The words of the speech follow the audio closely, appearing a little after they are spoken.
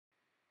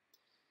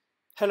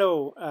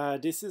Hello,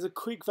 this is a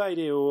quick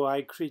video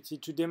I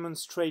created to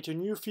demonstrate a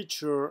new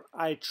feature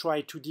I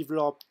tried to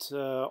develop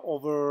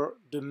over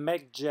the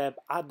MechJeb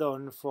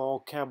add-on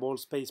for Kerbal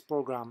Space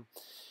Program.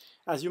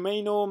 As you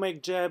may know,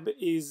 MechJeb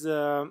is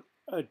a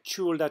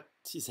tool that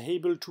is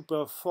able to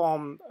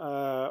perform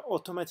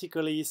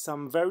automatically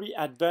some very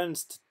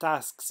advanced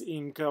tasks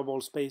in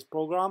Kerbal Space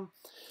Program.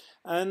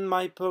 And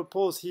my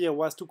purpose here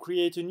was to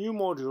create a new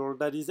module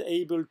that is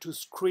able to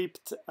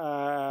script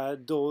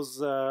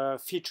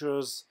those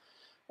features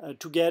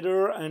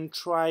together and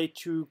try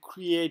to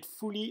create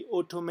fully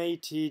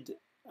automated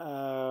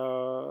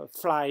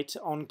flight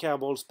on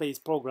Kerbal Space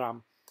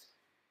Program.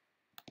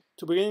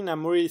 To begin,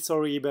 I'm really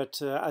sorry,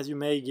 but as you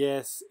may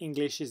guess,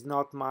 English is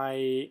not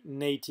my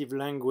native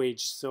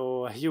language,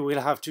 so you will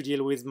have to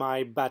deal with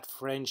my bad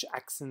French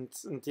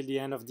accent until the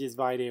end of this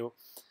video.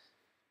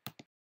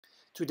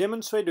 To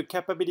demonstrate the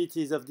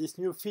capabilities of this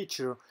new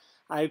feature,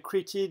 I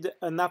created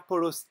an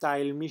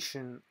Apollo-style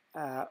mission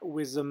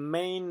with a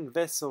main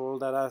vessel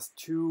that has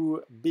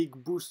two big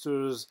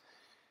boosters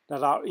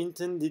that are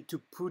intended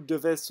to put the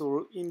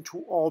vessel into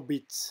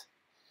orbit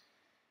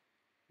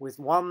with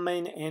one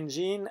main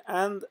engine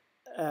and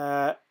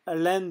a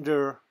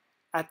lander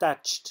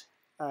attached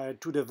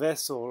to the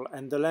vessel,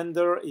 and the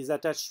lander is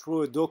attached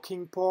through a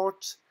docking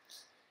port.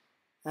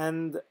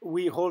 And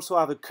we also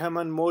have a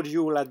command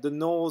module at the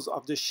nose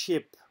of the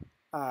ship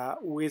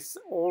with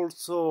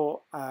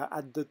also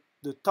at the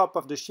top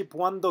of the ship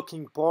one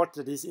docking port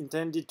that is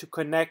intended to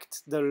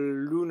connect the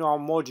lunar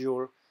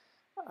module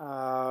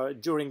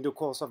during the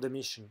course of the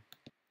mission.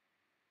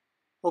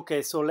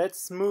 Okay, so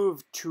let's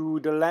move to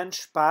the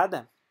launch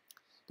pad.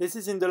 This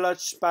is in the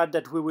launch pad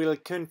that we will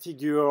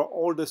configure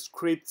all the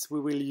scripts we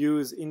will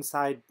use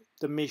inside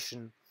the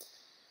mission.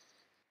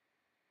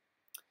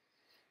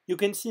 You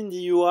can see in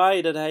the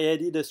UI that I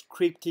added a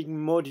scripting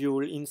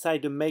module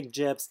inside the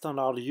MechJeb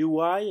standard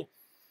UI.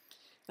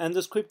 And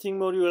the scripting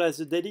module has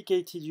a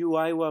dedicated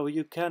UI where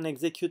you can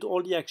execute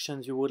all the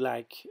actions you would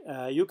like.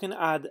 You can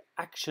add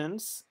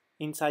actions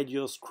inside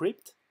your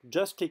script,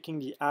 just clicking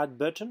the add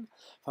button.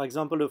 For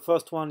example, the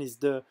first one is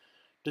the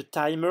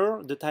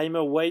timer. The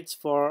timer waits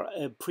for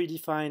a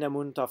predefined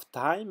amount of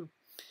time.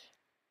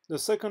 The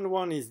second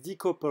one is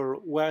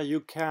decouple, where you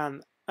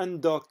can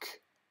undock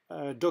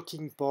a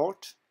docking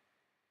port.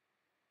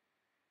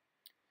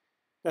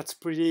 That's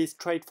pretty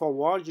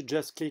straightforward. You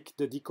just click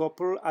the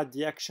decouple, add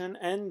the action,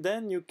 and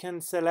then you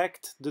can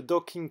select the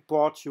docking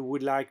port you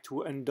would like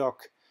to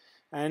undock.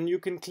 And you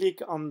can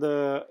click on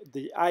the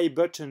I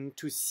button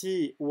to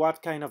see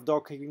what kind of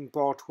docking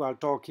port we are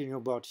talking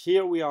about.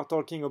 Here we are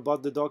talking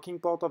about the docking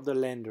port of the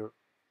lander.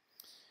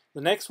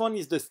 The next one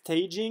is the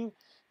staging.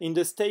 In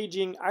the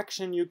staging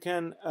action, you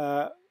can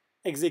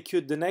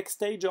execute the next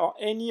stage or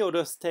any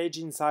other stage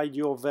inside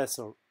your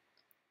vessel.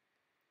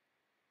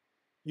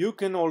 You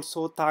can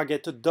also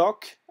target a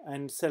dock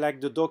and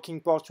select the docking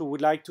port you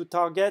would like to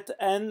target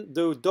and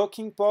the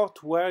docking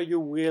port where you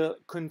will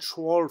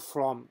control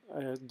from,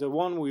 the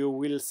one where you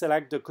will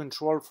select the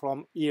control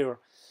from here.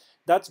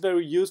 That's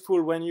very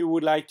useful when you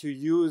would like to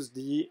use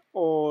the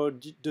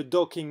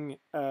docking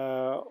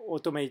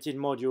automated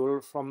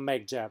module from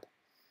MechJeb.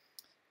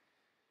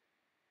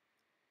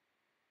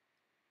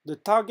 The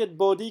target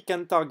body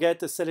can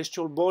target a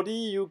celestial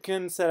body. You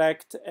can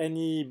select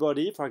any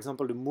body, for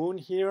example the moon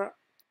here.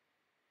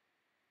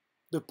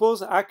 The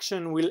pause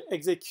action will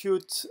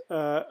execute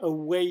a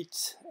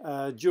wait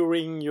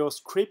during your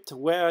script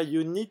where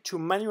you need to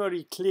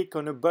manually click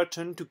on a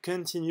button to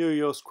continue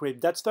your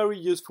script. That's very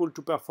useful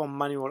to perform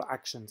manual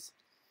actions.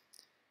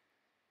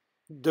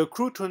 The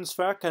crew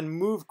transfer can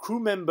move crew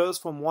members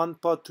from one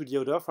pod to the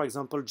other. For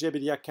example,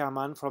 Jebedia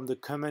Kerman from the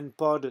command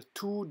pod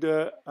to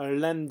the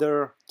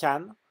lander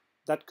can.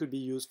 That could be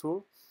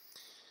useful.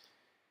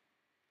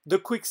 The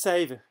quick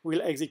save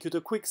will execute a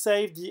quick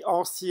save. The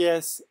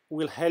RCS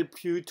will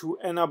help you to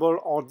enable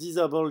or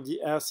disable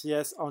the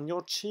RCS on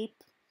your chip.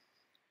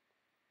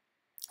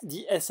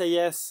 The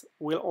SAS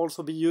will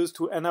also be used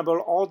to enable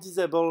or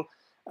disable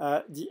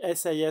the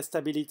SAS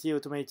stability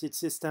automated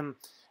system.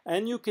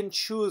 And you can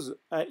choose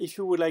if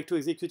you would like to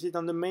execute it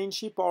on the main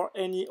ship or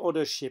any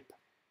other ship.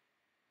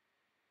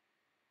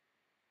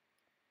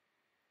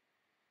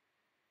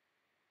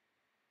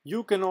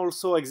 You can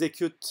also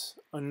execute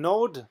a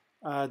node,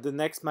 the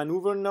next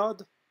maneuver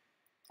node,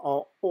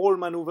 or all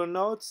maneuver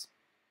nodes.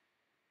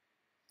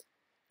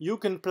 You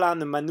can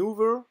plan a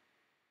maneuver,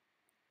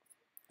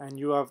 and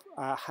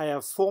I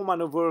have 4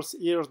 maneuvers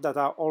here that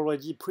are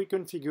already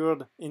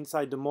pre-configured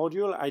inside the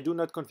module. I do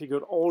not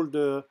configure all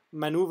the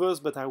maneuvers,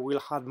 but I will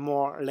add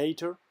more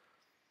later.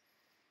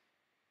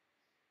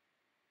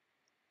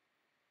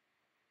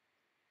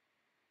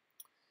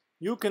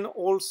 You can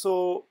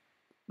also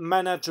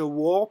manage a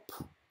warp.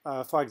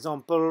 For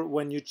example,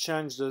 when you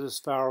change the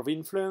sphere of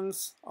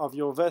influence of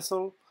your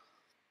vessel.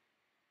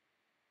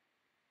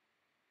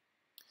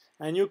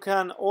 And you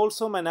can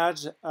also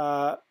manage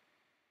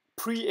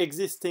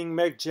pre-existing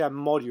MechJeb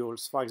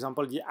modules, for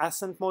example, the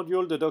ascent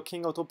module, the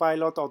docking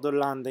autopilot, or the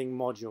landing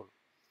module.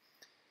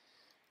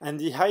 And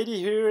the idea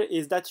here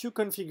is that you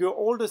configure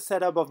all the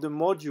setup of the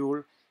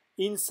module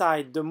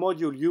inside the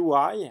module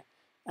UI,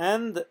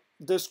 and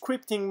the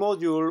scripting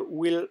module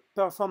will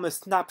perform a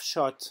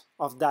snapshot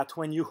of that.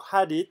 When you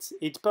add it,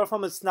 it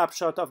performs a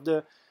snapshot of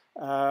the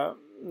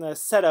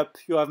setup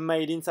you have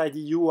made inside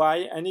the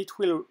UI, and it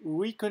will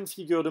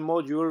reconfigure the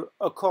module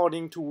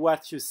according to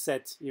what you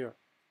set here.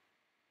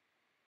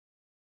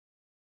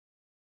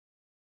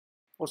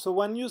 Also,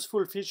 one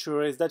useful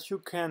feature is that you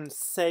can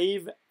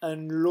save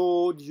and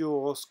load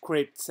your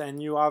scripts,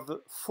 and you have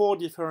 4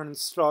 different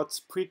slots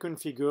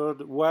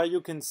pre-configured where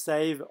you can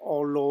save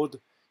or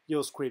load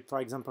your script. For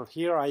example,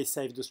 here I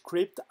save the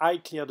script, I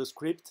clear the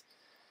script,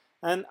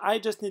 and I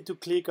just need to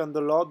click on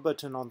the load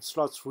button on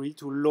slot 3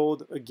 to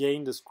load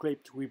again the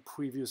script we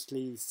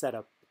previously set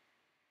up.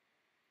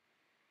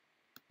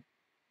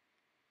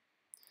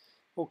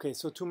 Okay,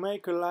 so to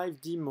make a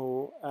live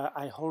demo,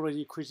 I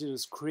already created a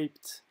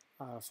script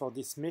for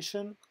this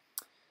mission.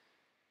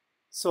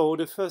 So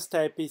the first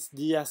step is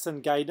the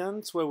ascent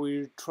guidance, where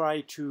we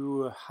try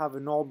to have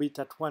an orbit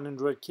at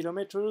 100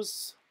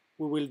 kilometers.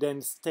 We will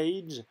then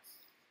stage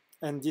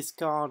and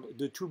discard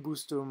the 2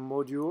 booster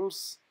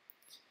modules.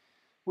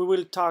 We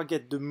will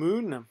target the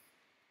moon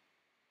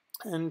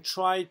and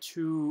try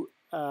to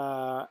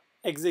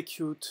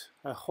execute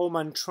a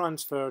Hohmann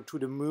transfer to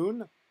the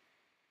moon.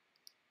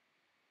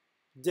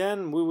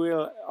 Then we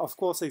will, of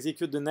course,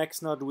 execute the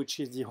next node, which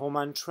is the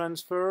Hohmann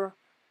transfer,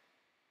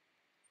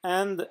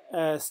 and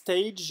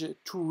stage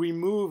to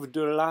remove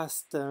the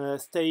last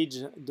stage,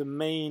 the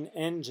main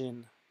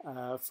engine,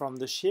 from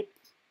the ship.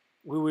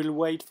 We will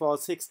wait for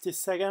 60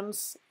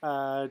 seconds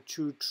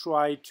to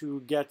try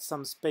to get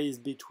some space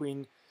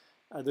between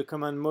the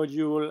command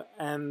module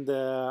and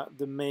the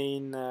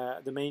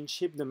main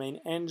ship, the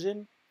main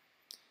engine.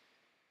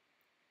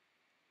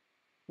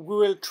 We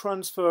will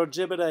transfer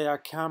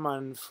Jebediah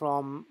command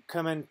from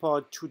command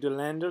pod to the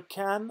lander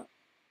can.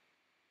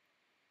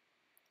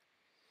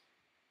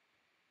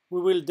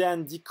 We will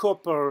then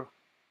decouple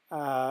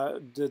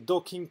the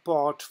docking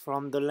port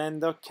from the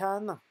lander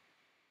can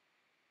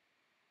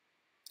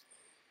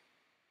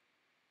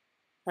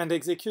and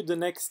execute the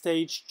next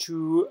stage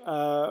to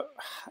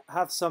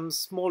have some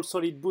small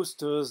solid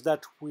boosters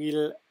that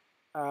will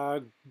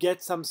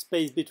get some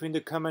space between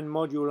the command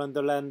module and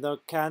the lander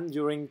can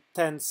during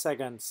 10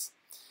 seconds.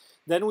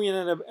 Then we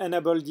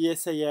enable the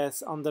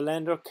SAS on the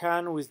lander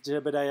can with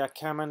Jebediah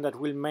command that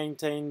will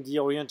maintain the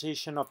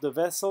orientation of the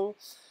vessel,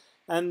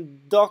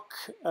 and dock,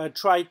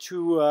 try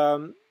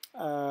to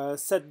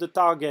set the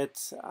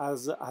target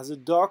as a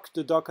dock,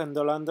 the dock and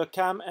the lander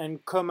cam,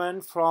 and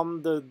command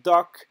from the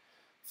dock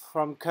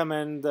from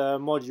command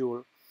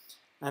module,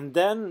 and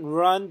then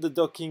run the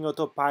docking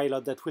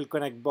autopilot that will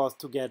connect both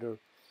together.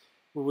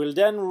 We will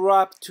then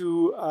wrap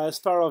to a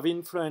sphere of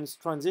influence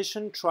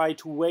transition, try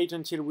to wait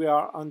until we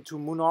are onto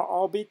lunar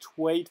orbit,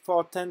 wait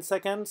for 10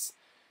 seconds,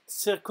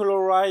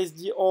 circularize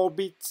the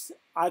orbit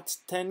at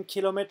 10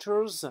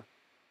 kilometers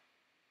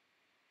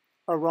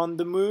around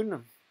the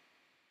moon,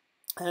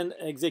 and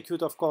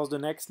execute, of course, the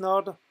next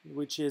node,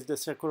 which is the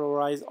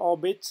circularized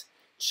orbit.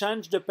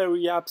 Change the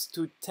periapse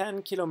to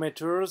 10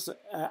 kilometers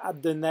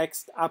at the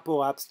next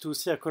apoapse to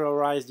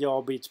circularize the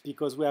orbit,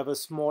 because we have a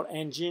small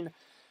engine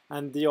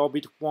and the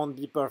orbit won't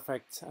be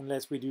perfect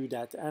unless we do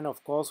that. And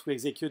of course, we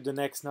execute the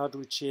next node,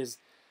 which is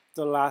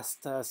the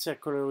last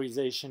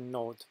circularization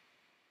node.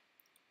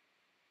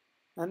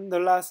 And the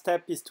last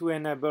step is to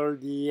enable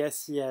the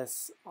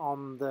SES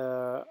on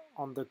the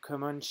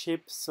command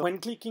ship. So when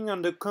clicking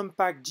on the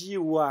compact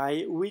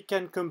GUI, we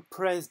can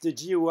compress the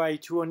GUI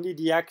to only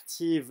the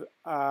active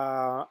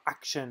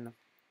action.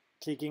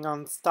 Clicking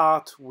on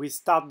start, we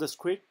start the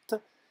script,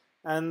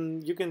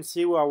 and you can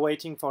see we are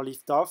waiting for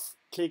liftoff.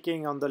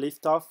 Clicking on the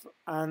liftoff,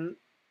 and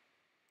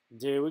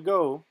there we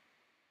go.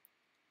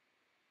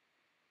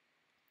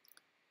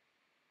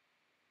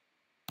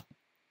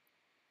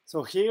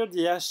 So here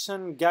the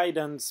ascent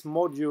guidance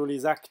module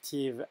is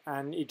active,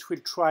 and it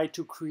will try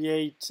to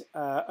create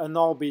an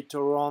orbit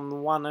around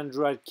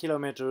 100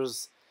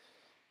 kilometers.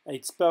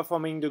 It's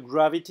performing the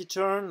gravity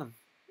turn.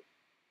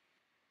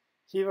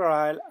 Here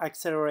I'll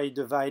accelerate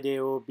the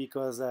video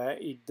because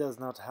it does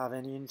not have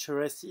any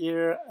interest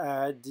here.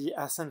 The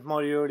ascent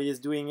module is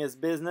doing its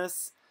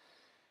business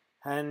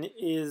and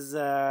is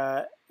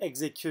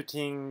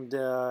executing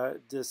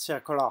the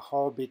circular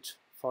orbit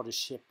for the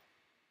ship.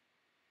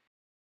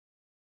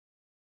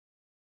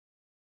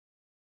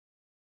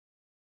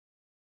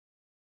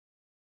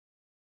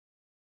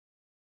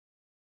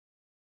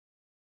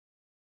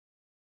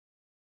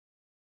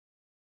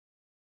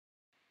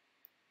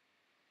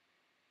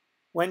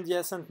 When the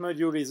ascent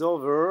module is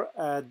over,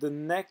 the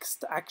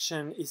next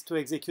action is to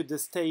execute the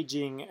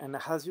staging, and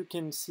as you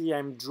can see,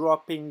 I'm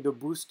dropping the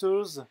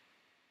boosters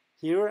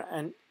here,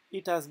 and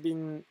it has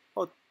been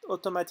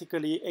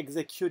automatically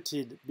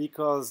executed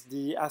because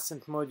the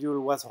ascent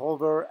module was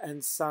over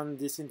and sent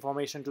this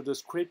information to the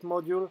script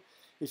module.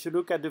 If you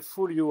look at the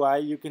full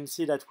UI, you can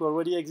see that we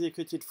already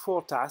executed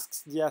 4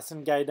 tasks: the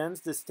ascent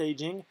guidance, the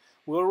staging,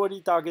 we already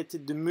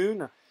targeted the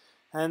moon,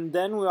 And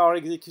then we are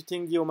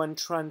executing the human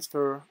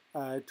transfer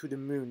to the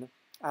moon.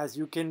 As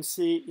you can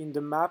see in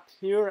the map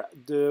here,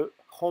 the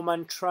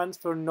human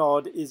transfer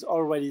node is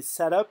already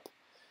set up,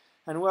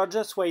 and we are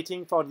just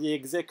waiting for the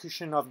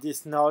execution of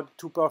this node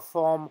to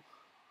perform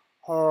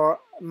our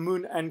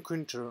moon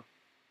encounter.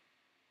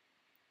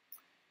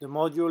 The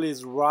module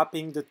is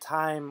wrapping the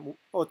time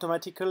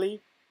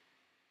automatically.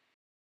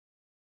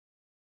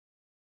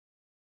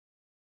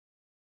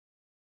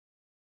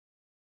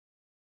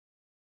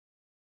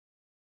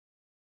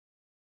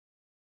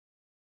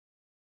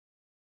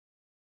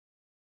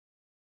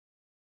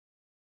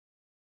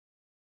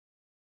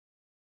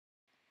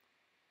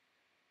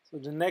 So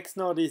the next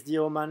node is the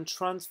human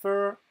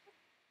transfer.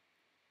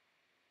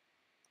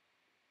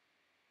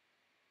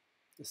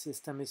 The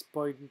system is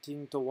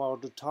pointing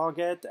toward the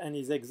target and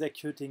is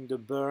executing the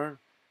burn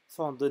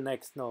for the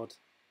next node.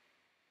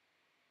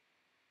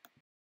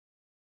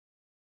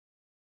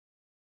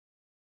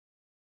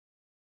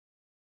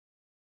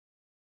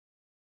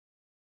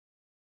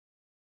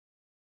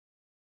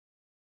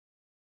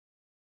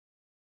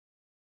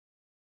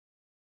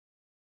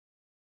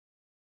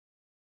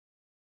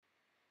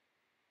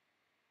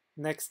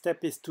 Next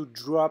step is to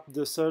drop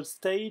the third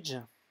stage.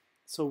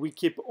 So we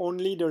keep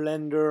only the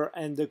lander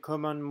and the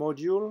command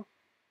module.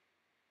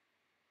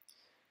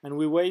 And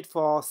we wait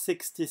for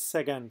 60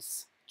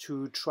 seconds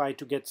to try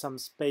to get some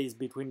space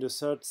between the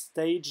third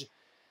stage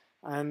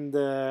and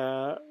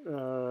the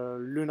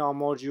lunar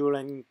module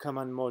and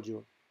command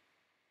module.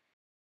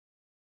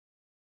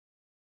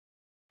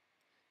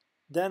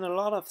 Then a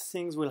lot of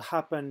things will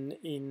happen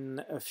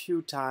in a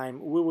few time.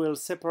 We will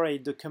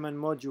separate the command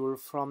module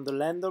from the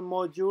lander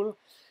module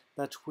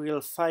that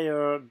will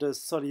fire the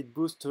solid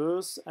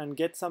boosters and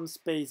get some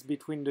space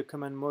between the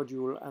command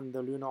module and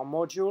the lunar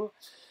module.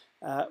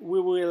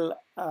 We will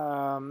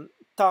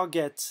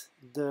target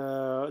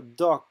the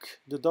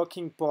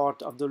docking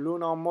port of the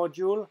lunar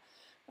module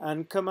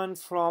and command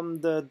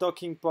from the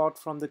docking port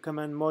from the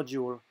command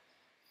module.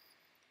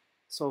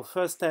 So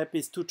first step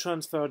is to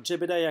transfer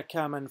Jebediah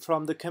command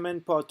from the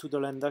command port to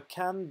the lander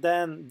can,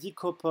 then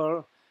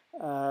decouple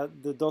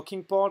the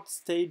docking port,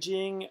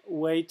 staging,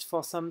 wait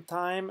for some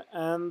time,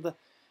 and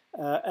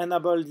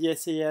enable the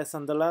SAS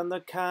on the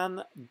lander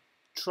can,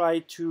 try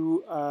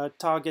to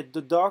target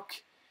the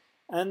dock,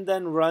 and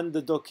then run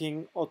the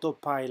docking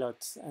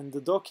autopilot. And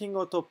the docking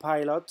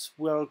autopilot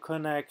will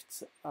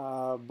connect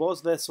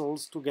both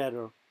vessels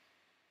together.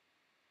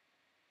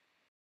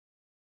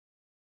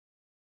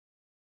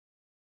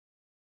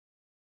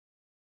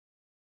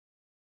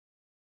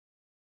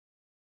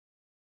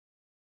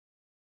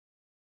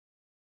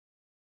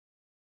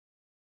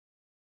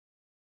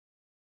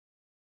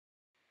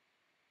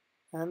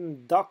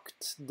 And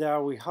docked,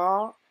 there we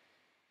are.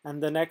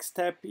 And the next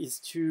step is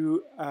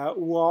to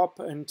warp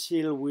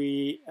until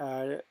we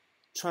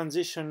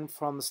transition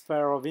from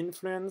sphere of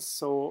influence.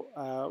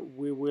 So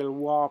we will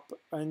warp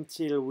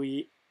until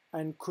we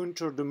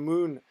encounter the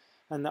moon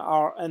and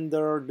are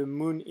under the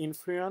moon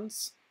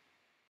influence.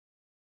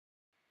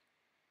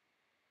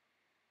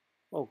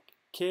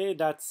 Okay,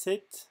 that's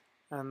it.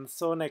 And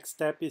so next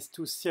step is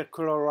to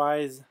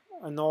circularize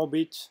an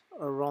orbit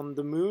around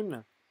the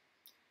moon.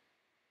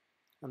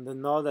 And the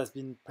node has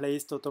been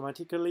placed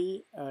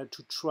automatically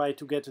to try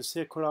to get a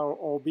circular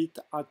orbit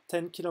at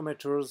 10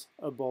 kilometers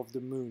above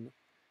the moon.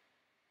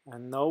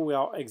 And now we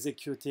are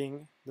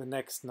executing the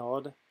next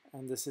node,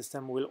 and the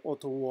system will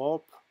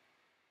auto-warp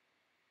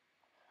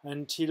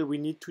until we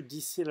need to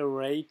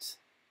decelerate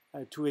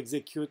to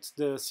execute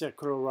the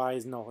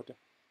circularized node.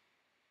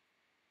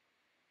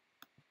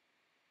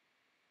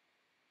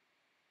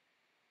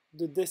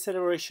 The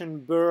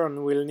deceleration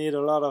burn will need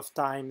a lot of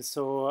time,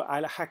 so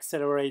I'll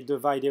accelerate the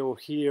video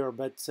here,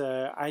 but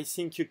I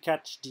think you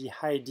catch the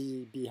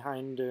idea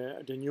behind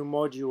the new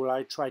module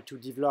I tried to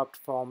develop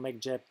for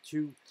MechJeb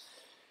 2.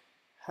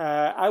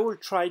 I will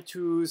try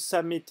to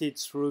submit it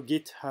through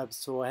GitHub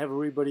so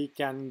everybody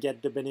can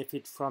get the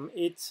benefit from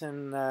it,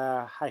 and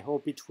I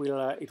hope it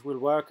will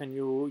work and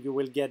you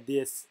will get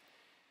this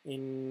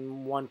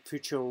in one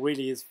future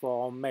release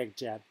for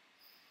MechJeb.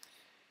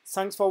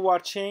 Thanks for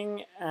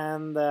watching,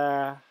 and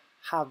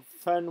have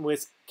fun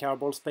with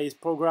Kerbal Space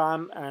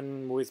Program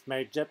and with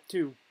MechJeb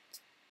 2.